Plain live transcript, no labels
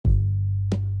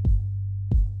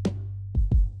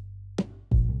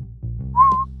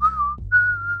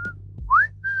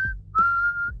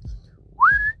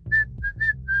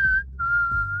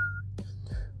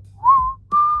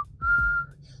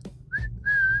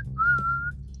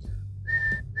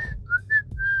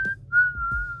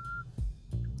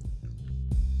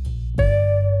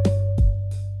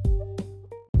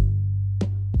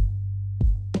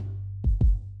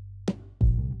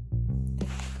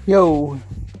Yo,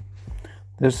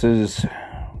 this is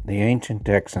the Ancient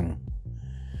Texan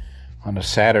on a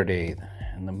Saturday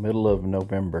in the middle of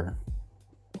November.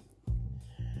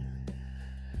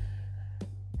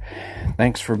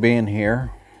 Thanks for being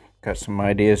here. Got some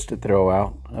ideas to throw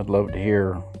out. I'd love to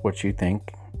hear what you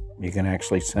think. You can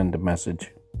actually send a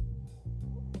message.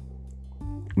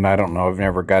 And I don't know, I've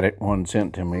never got one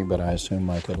sent to me, but I assume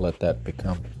I could let that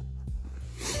become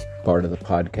part of the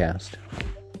podcast.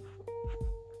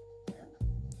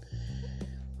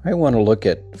 I want to look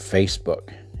at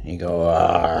Facebook. You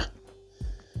go,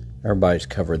 everybody's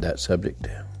covered that subject.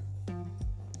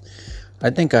 I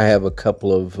think I have a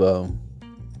couple of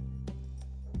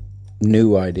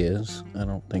new ideas. I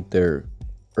don't think they're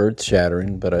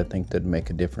earth-shattering, but I think they'd make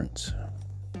a difference.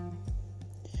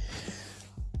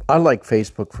 I like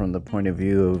Facebook from the point of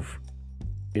view of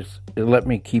it let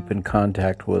me keep in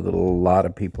contact with a lot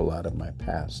of people out of my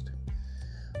past.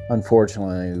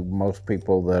 Unfortunately, most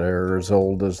people that are as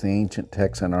old as the Ancient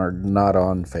Texan are not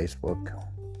on Facebook.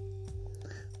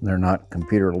 They're not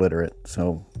computer literate,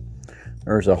 so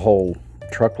there's a whole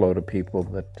truckload of people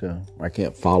that I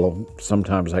can't follow.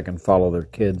 Sometimes I can follow their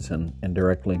kids and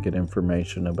indirectly get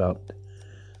information about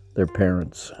their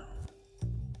parents.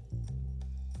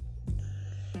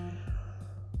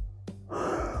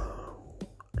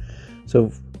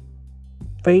 So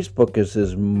Facebook is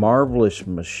this marvelous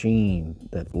machine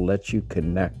that lets you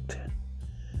connect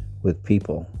with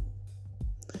people.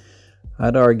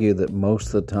 I'd argue that most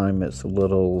of the time it's a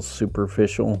little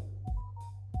superficial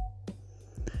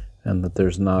and that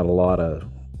there's not a lot of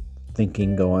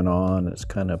thinking going on. It's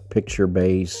kind of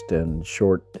picture-based and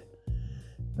short.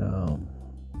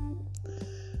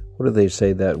 What do they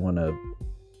say that when a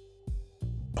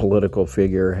political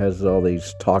figure has all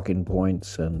these talking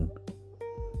points and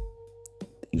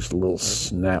these little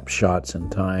snapshots in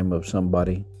time of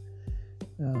somebody.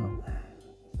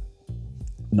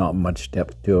 Not much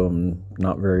depth to them,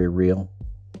 not very real.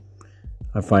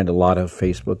 I find a lot of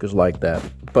Facebook is like that.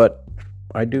 But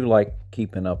I do like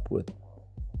keeping up with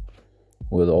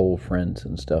old friends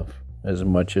and stuff, as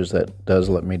much as that does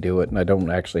let me do it. And I don't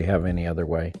actually have any other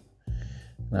way.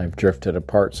 And I've drifted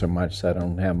apart so much that I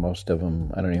don't have most of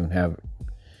them. I don't even have,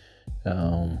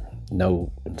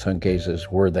 know in some cases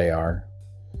where they are.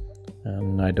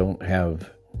 And I don't have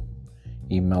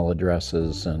email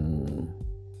addresses and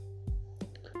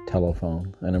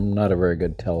telephone. And I'm not a very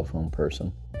good telephone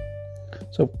person.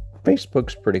 So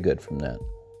Facebook's pretty good from that.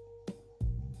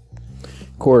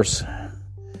 Of course,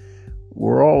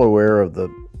 we're all aware of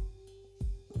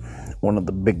one of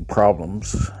the big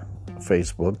problems of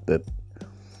Facebook that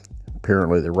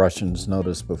apparently the Russians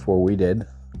noticed before we did.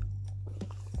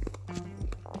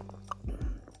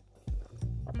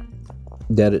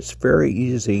 That it's very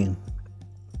easy.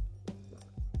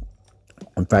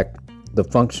 In fact, the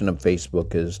function of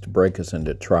Facebook is to break us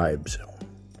into tribes.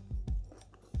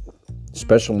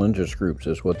 Special interest groups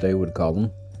is what they would call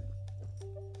them.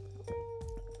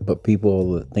 But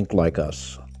people that think like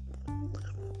us.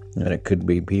 And it could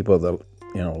be people that,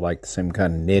 like the same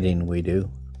kind of knitting we do.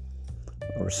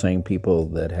 Or same people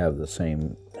that have the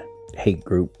same hate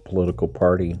group, political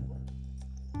party,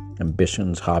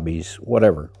 ambitions, hobbies,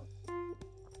 whatever.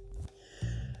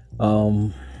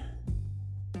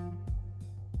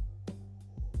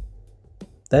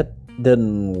 That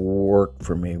didn't work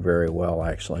for me very well,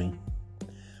 actually.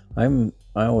 I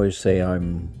always say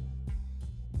I'm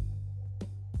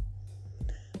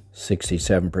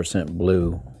 67%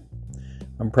 blue.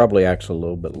 I'm probably actually a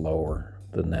little bit lower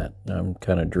than that. I'm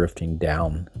kind of drifting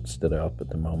down instead of up at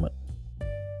the moment.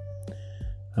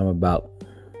 I'm about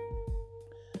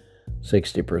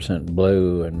 60%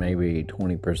 blue and maybe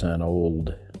 20%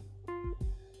 old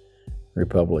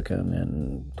Republican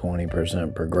and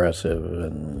 20% progressive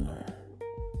and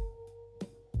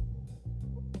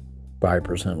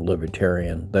 5%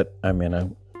 libertarian.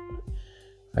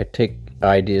 I take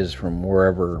ideas from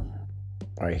wherever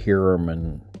I hear them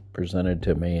and presented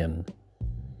to me and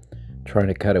try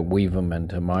to kind of weave them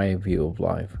into my view of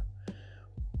life.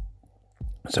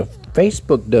 So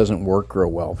Facebook doesn't work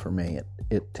real well for me.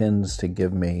 It tends to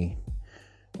give me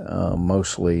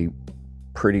mostly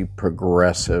pretty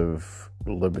progressive,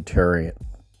 libertarian,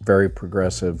 very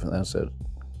progressive, that's a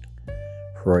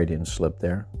Freudian slip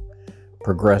there,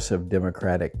 progressive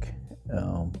democratic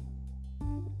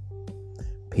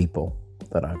people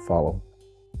that I follow.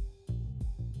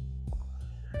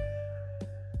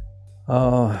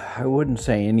 I wouldn't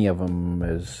say any of them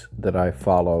that I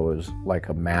follow is like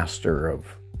a master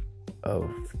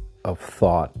of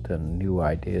thought and new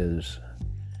ideas.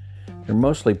 They're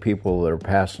mostly people that are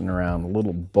passing around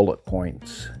little bullet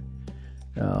points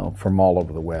from all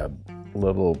over the web.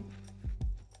 Little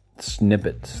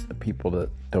snippets that people that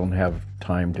don't have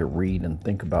time to read and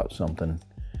think about something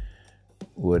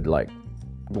would like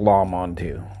glom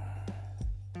onto.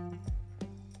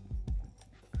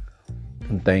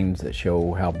 And things that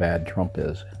show how bad Trump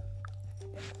is.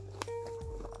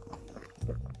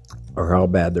 Or how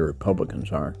bad the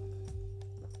Republicans are.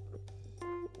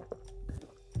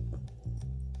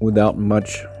 Without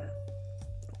much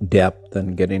depth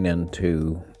and getting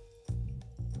into,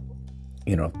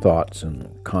 thoughts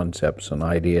and concepts and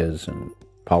ideas and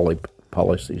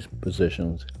policies,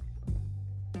 positions.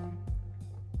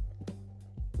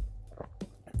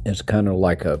 It's kind of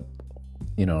like a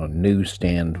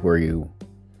newsstand where you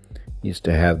used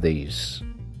to have these,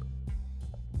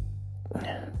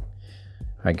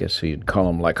 I guess you'd call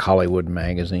them like Hollywood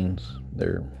magazines.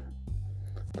 They're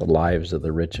the lives of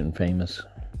the rich and famous.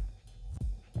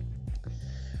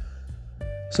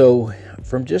 So,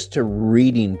 from just a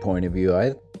reading point of view,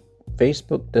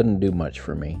 Facebook doesn't do much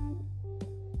for me.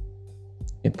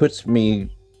 It puts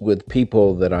me with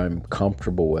people that I'm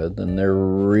comfortable with, and they're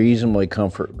reasonably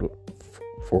comfortable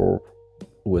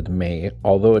with me,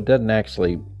 although it doesn't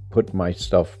actually put my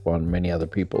stuff on many other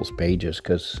people's pages,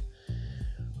 because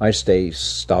I say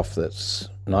stuff that's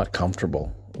not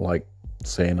comfortable, like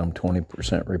saying I'm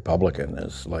 20% Republican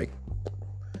is like,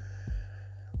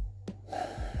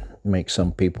 makes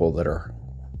some people that are,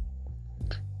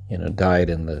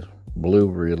 died in the blue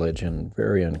religion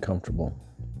very uncomfortable.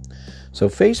 So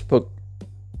Facebook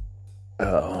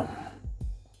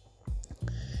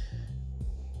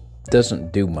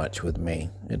doesn't do much with me.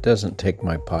 It doesn't take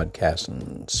my podcasts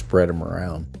and spread them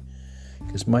around,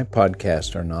 because my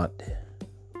podcasts are not,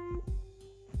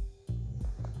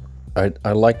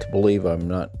 I like to believe I'm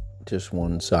not just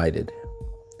one-sided.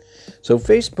 So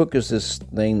Facebook is this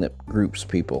thing that groups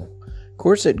people. Of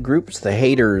course, it groups the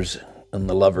haters and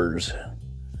the lovers.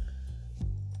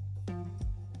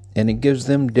 And it gives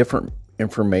them different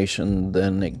information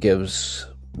than it gives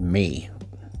me.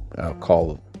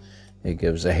 It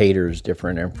gives the haters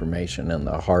different information, and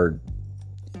the hard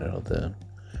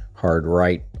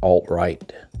right,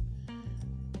 alt-right,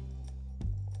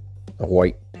 the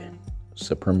white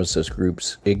supremacist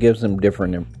groups, it gives them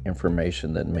different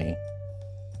information than me.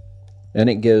 And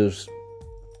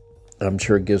I'm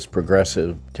sure it gives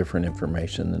progressive different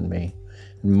information than me.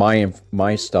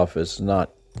 My stuff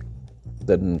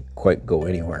doesn't quite go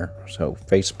anywhere. So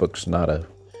Facebook's not a,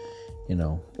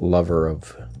 lover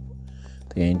of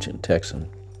the ancient Texan.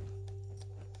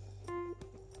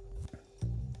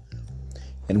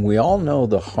 And we all know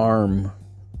the harm,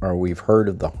 or we've heard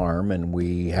of the harm, and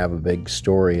we have a big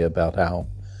story about how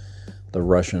the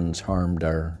Russians harmed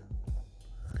our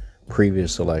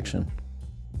previous election.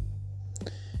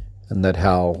 And that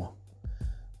how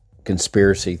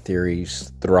conspiracy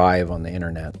theories thrive on the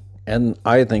internet. And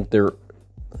I think they're,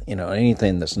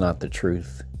 anything that's not the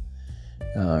truth,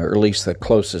 or at least the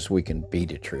closest we can be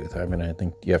to truth. I mean, I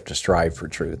think you have to strive for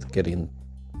truth. Getting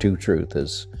to truth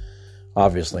is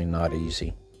obviously not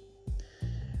easy.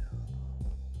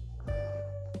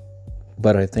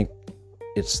 But I think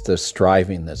it's the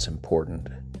striving that's important.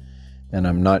 And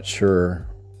I'm not sure,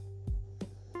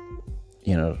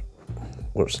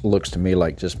 what looks to me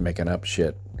like just making up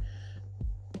shit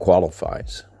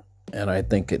qualifies. And I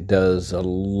think it does a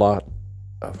lot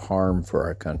of harm for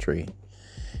our country.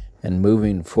 And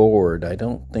moving forward, I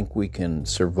don't think we can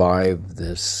survive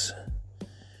this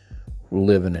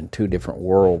living in two different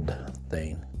world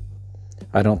thing.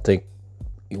 I don't think,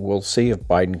 we'll see if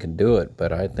Biden can do it,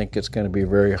 but I think it's going to be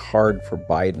very hard for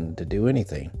Biden to do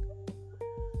anything.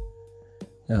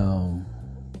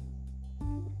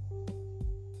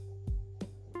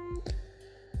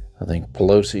 I think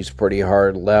Pelosi's pretty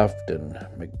hard left, and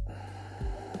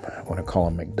I want to call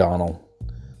him McDonald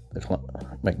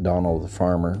the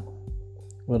farmer.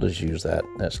 We'll just use that.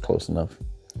 That's close enough.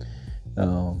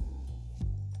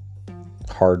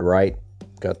 Hard right,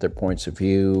 got their points of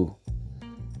view,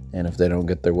 and if they don't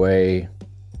get their way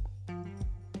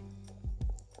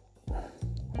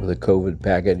with a COVID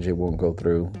package, it won't go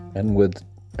through, and with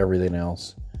everything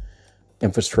else.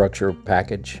 Infrastructure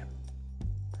package,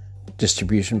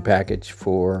 distribution package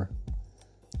for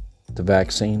the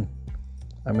vaccine.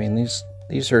 I mean,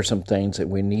 these are some things that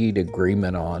we need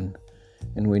agreement on,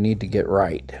 and we need to get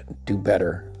right, do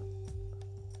better.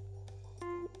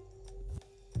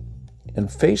 And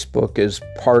Facebook is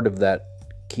part of that,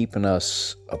 keeping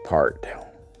us apart.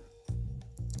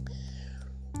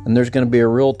 And there's going to be a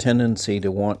real tendency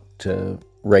to want to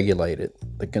regulate it.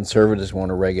 The conservatives want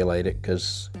to regulate it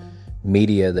because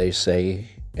media, they say,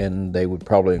 and they would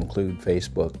probably include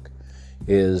Facebook,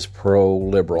 is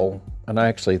pro-liberal, and I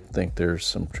actually think there's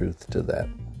some truth to that.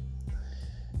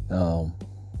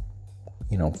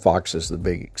 Fox is the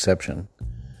big exception,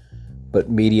 but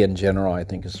media in general, I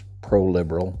think, is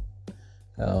pro-liberal.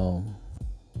 I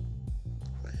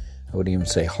would even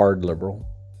say hard liberal.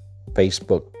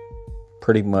 Facebook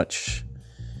pretty much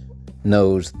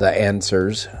knows the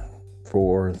answers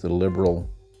for the liberal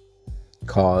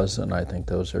cause, and I think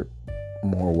those are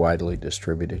more widely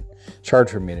distributed. It's hard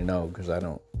for me to know because I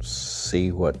don't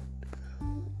see what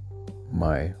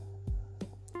my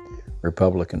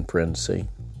Republican friends see.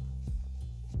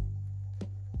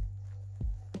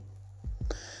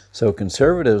 So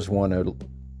conservatives want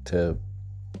to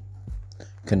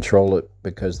control it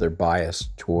because they're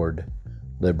biased toward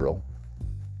liberal.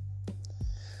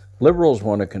 Liberals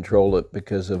want to control it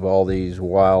because of all these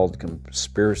wild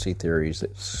conspiracy theories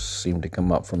that seem to come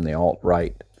up from the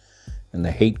alt-right and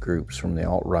the hate groups from the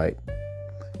alt-right.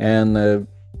 And the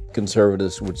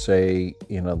conservatives would say,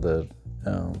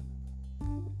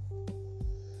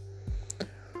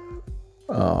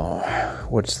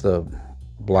 what's the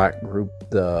black group?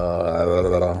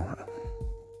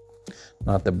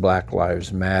 Not the Black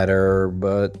Lives Matter,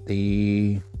 but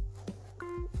I'm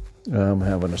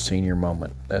having a senior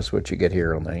moment. That's what you get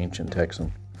here on the Ancient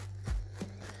Texan.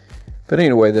 But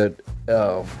anyway,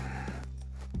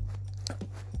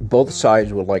 both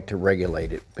sides would like to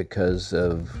regulate it because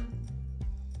of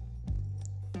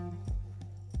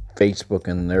Facebook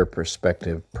and their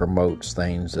perspective promotes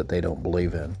things that they don't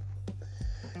believe in.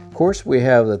 Of course, we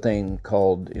have the thing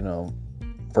called,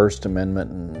 First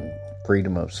Amendment and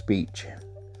freedom of speech.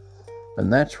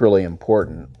 And that's really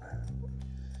important.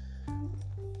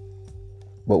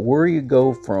 But where you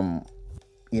go from,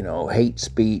 hate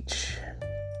speech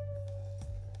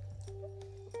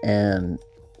and,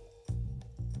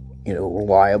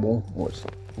 libel, what's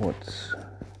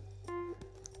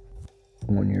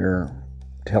when you're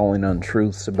telling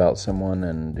untruths about someone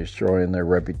and destroying their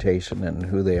reputation and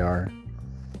who they are,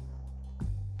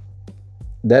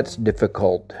 that's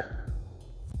difficult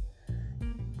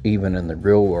even in the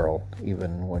real world,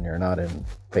 even when you're not in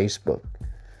Facebook.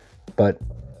 But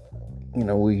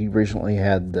we recently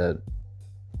had the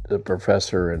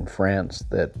professor in France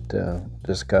that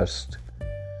discussed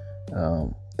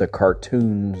the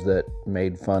cartoons that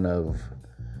made fun of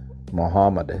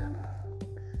Muhammad,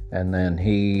 and then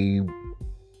he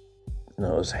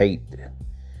was hate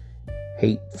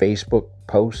Facebook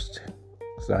posts,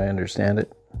 as I understand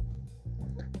it,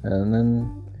 and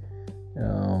then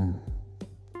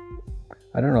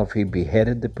I don't know if he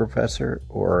beheaded the professor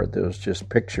or there was just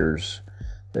pictures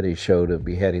that he showed of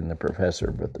beheading the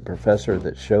professor, but the professor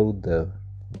that showed the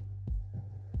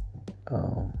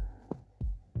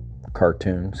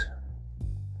cartoons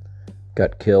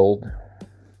got killed,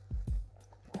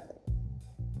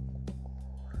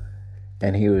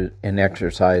 and he was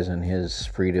exercising his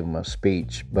freedom of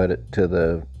speech, but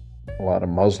to a lot of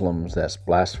Muslims that's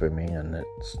blasphemy and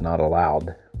it's not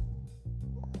allowed.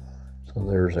 So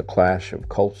there's a clash of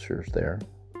cultures there.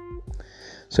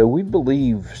 So we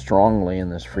believe strongly in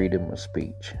this freedom of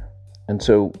speech. And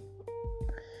so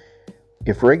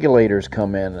if regulators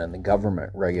come in and the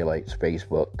government regulates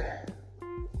Facebook,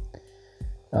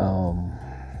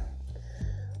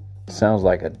 sounds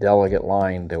like a delicate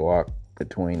line to walk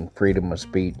between freedom of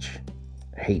speech,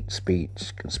 hate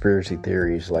speech, conspiracy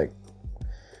theories like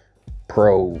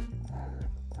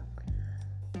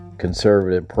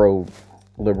pro-conservative,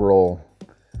 pro-liberal.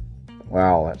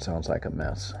 Wow, that sounds like a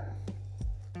mess.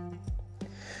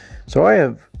 So I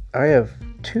have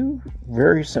two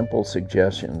very simple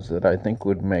suggestions that I think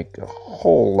would make a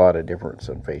whole lot of difference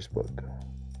on Facebook.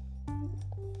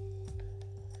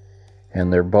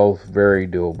 And they're both very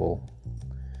doable.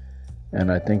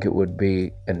 And I think it would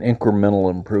be an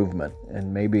incremental improvement.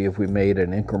 And maybe if we made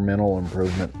an incremental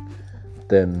improvement,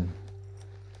 then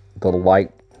the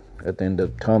light at the end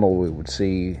of the tunnel, we would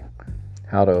see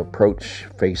how to approach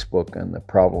Facebook and the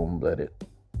problem that it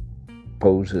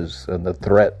poses and the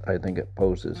threat I think it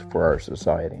poses for our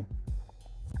society.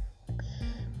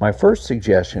 My first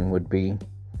suggestion would be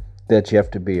that you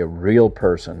have to be a real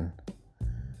person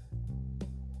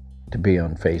to be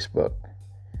on Facebook.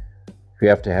 You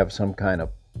have to have some kind of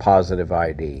positive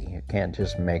ID. You can't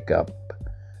just make up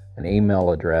an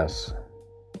email address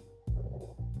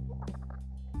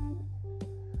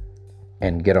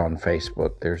and get on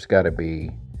Facebook. There's got to be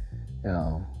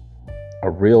a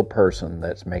real person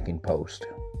that's making posts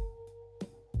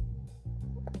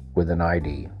with an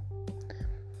ID.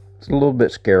 It's a little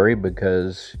bit scary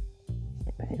because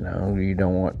you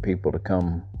don't want people to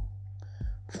come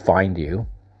find you.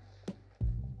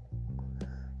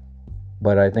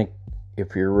 But I think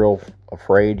if you're real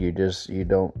afraid, you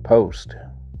don't post.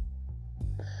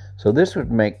 So this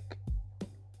would make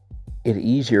it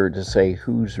easier to say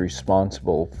who's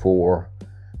responsible for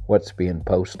what's being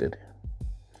posted.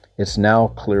 It's now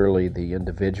clearly the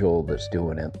individual that's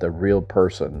doing it, the real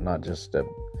person, not just a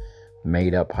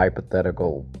made up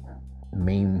hypothetical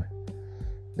meme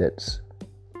that's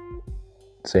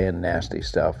saying nasty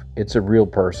stuff. It's a real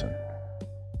person.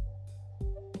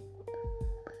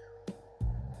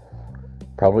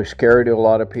 Probably scary to a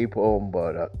lot of people,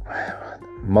 but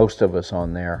most of us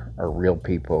on there are real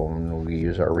people and we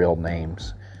use our real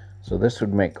names. So this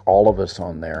would make all of us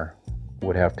on there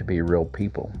would have to be real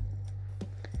people.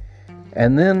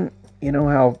 And then, you know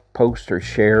how posts are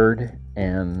shared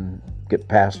and get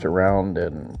passed around,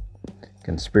 and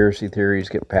conspiracy theories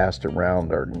get passed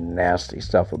around, or nasty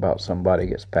stuff about somebody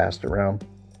gets passed around?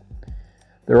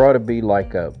 There ought to be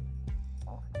like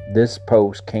this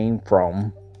post came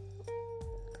from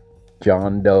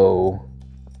John Doe,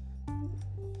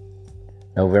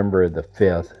 November the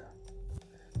 5th,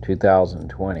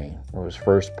 2020. It was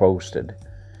first posted,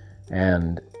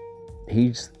 and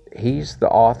he's the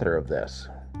author of this.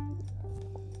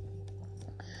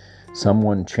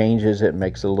 Someone changes it,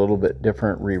 makes it a little bit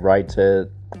different, rewrites it.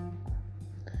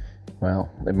 Well,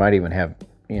 they might even have,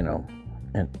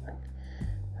 and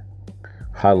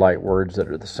highlight words that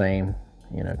are the same,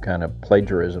 kind of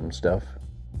plagiarism stuff.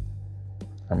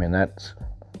 I mean, that's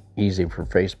easy for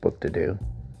Facebook to do.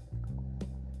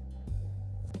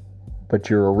 But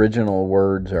your original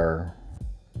words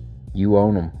you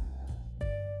own them.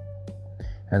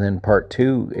 And then part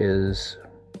 2 is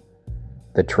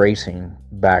the tracing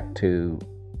back to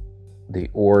the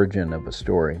origin of a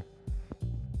story.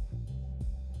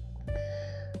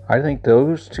 I think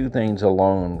those 2 things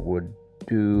alone would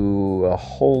do a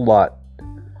whole lot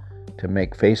to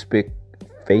make Facebook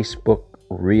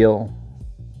real,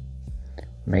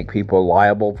 make people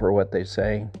liable for what they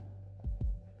say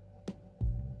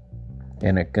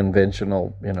in a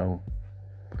conventional, the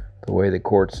way the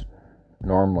courts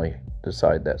normally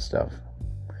decide that stuff.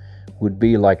 Would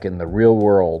be like in the real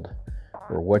world,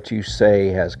 where what you say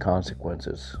has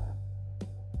consequences.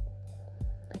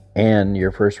 And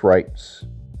your first rights,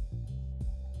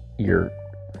 your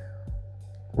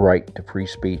right to free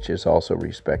speech is also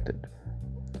respected.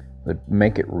 But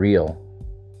make it real.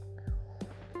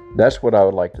 That's what I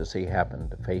would like to see happen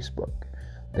to Facebook.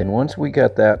 Then once we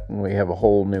got that and we have a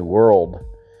whole new world,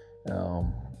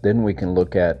 then we can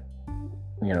look at,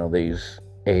 these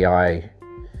AI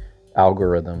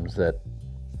algorithms that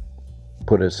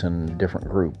put us in different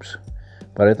groups.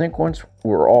 But I think once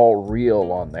we're all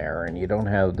real on there and you don't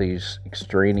have these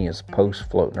extraneous posts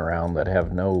floating around that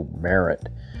have no merit,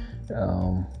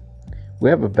 we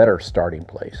have a better starting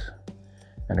place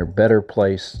and a better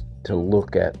place to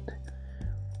look at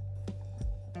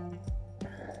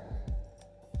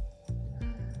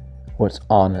what's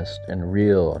honest and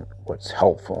real, and what's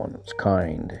helpful and what's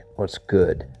kind, what's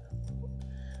good,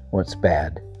 what's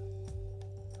bad.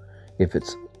 If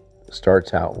it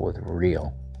starts out with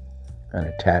real and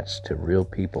attached to real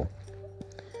people.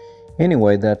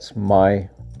 Anyway, that's my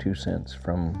 2 cents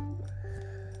from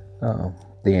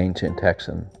the Ancient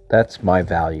Texan. That's my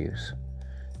values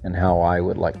and how I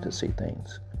would like to see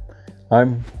things.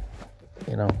 I'd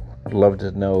love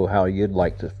to know how you'd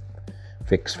like to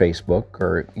fix Facebook,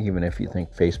 or even if you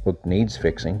think Facebook needs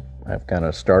fixing. I've kind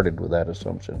of started with that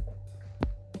assumption.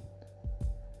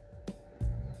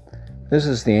 This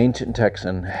is the Ancient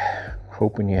Texan,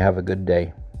 hoping you have a good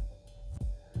day.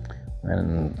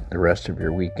 And the rest of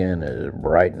your weekend is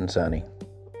bright and sunny.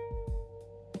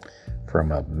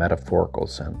 From a metaphorical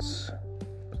sense.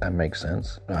 That makes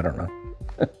sense? I don't know.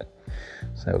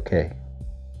 It's okay.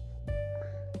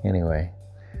 Anyway,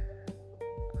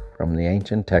 from the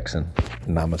Ancient Texan,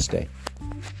 namaste.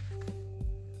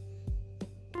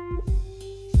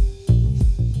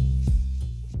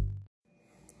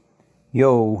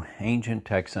 Yo, Ancient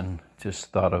Texan,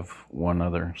 just thought of one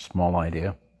other small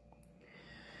idea.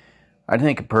 I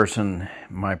think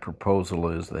my proposal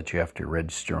is that you have to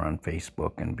register on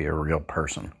Facebook and be a real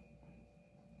person.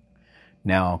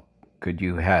 Now, could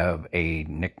you have a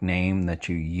nickname that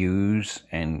you use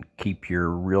and keep your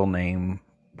real name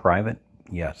private?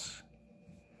 Yes.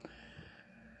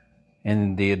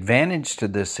 And the advantage to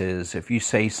this is if you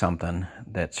say something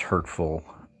that's hurtful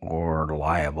or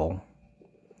liable,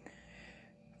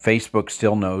 Facebook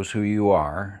still knows who you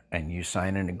are, and you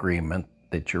sign an agreement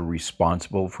that you're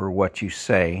responsible for what you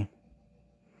say.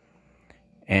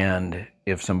 And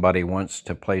if somebody wants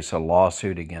to place a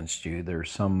lawsuit against you, there's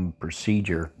some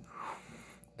procedure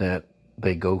that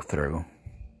they go through,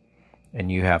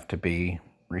 and you have to be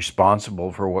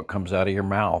responsible for what comes out of your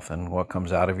mouth and what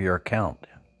comes out of your account.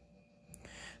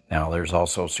 Now, there's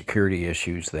also security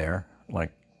issues there,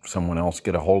 like someone else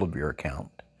get a hold of your account.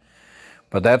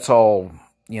 But that's all,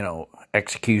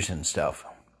 execution stuff.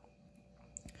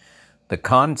 The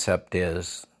concept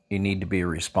is you need to be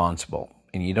responsible,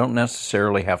 and you don't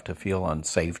necessarily have to feel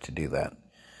unsafe to do that.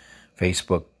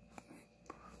 Facebook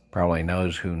probably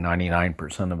knows who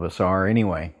 99% of us are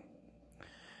anyway.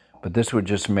 But this would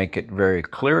just make it very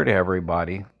clear to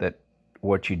everybody that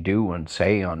what you do and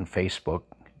say on Facebook,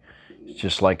 it's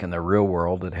just like in the real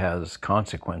world, it has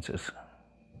consequences.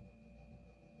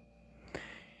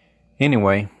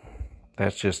 Anyway,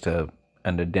 that's just an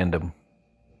addendum.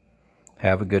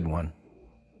 Have a good one.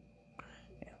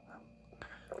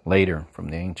 Later from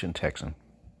the Ancient Texan.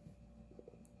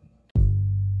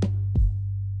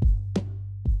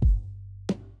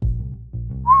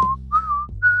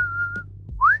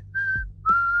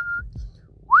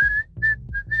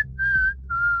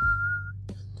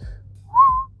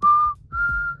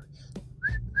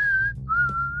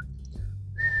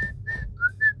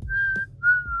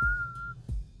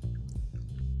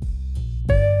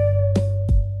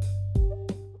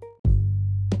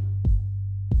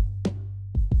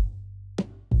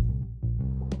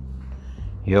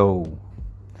 Yo,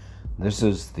 this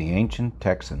is the Ancient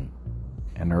Texan,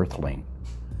 an Earthling,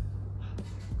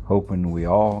 hoping we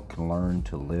all can learn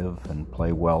to live and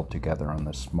play well together on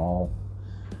the small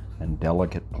and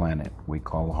delicate planet we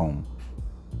call home.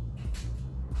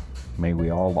 May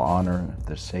we all honor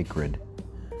the sacred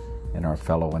in our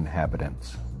fellow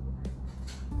inhabitants.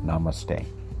 Namaste.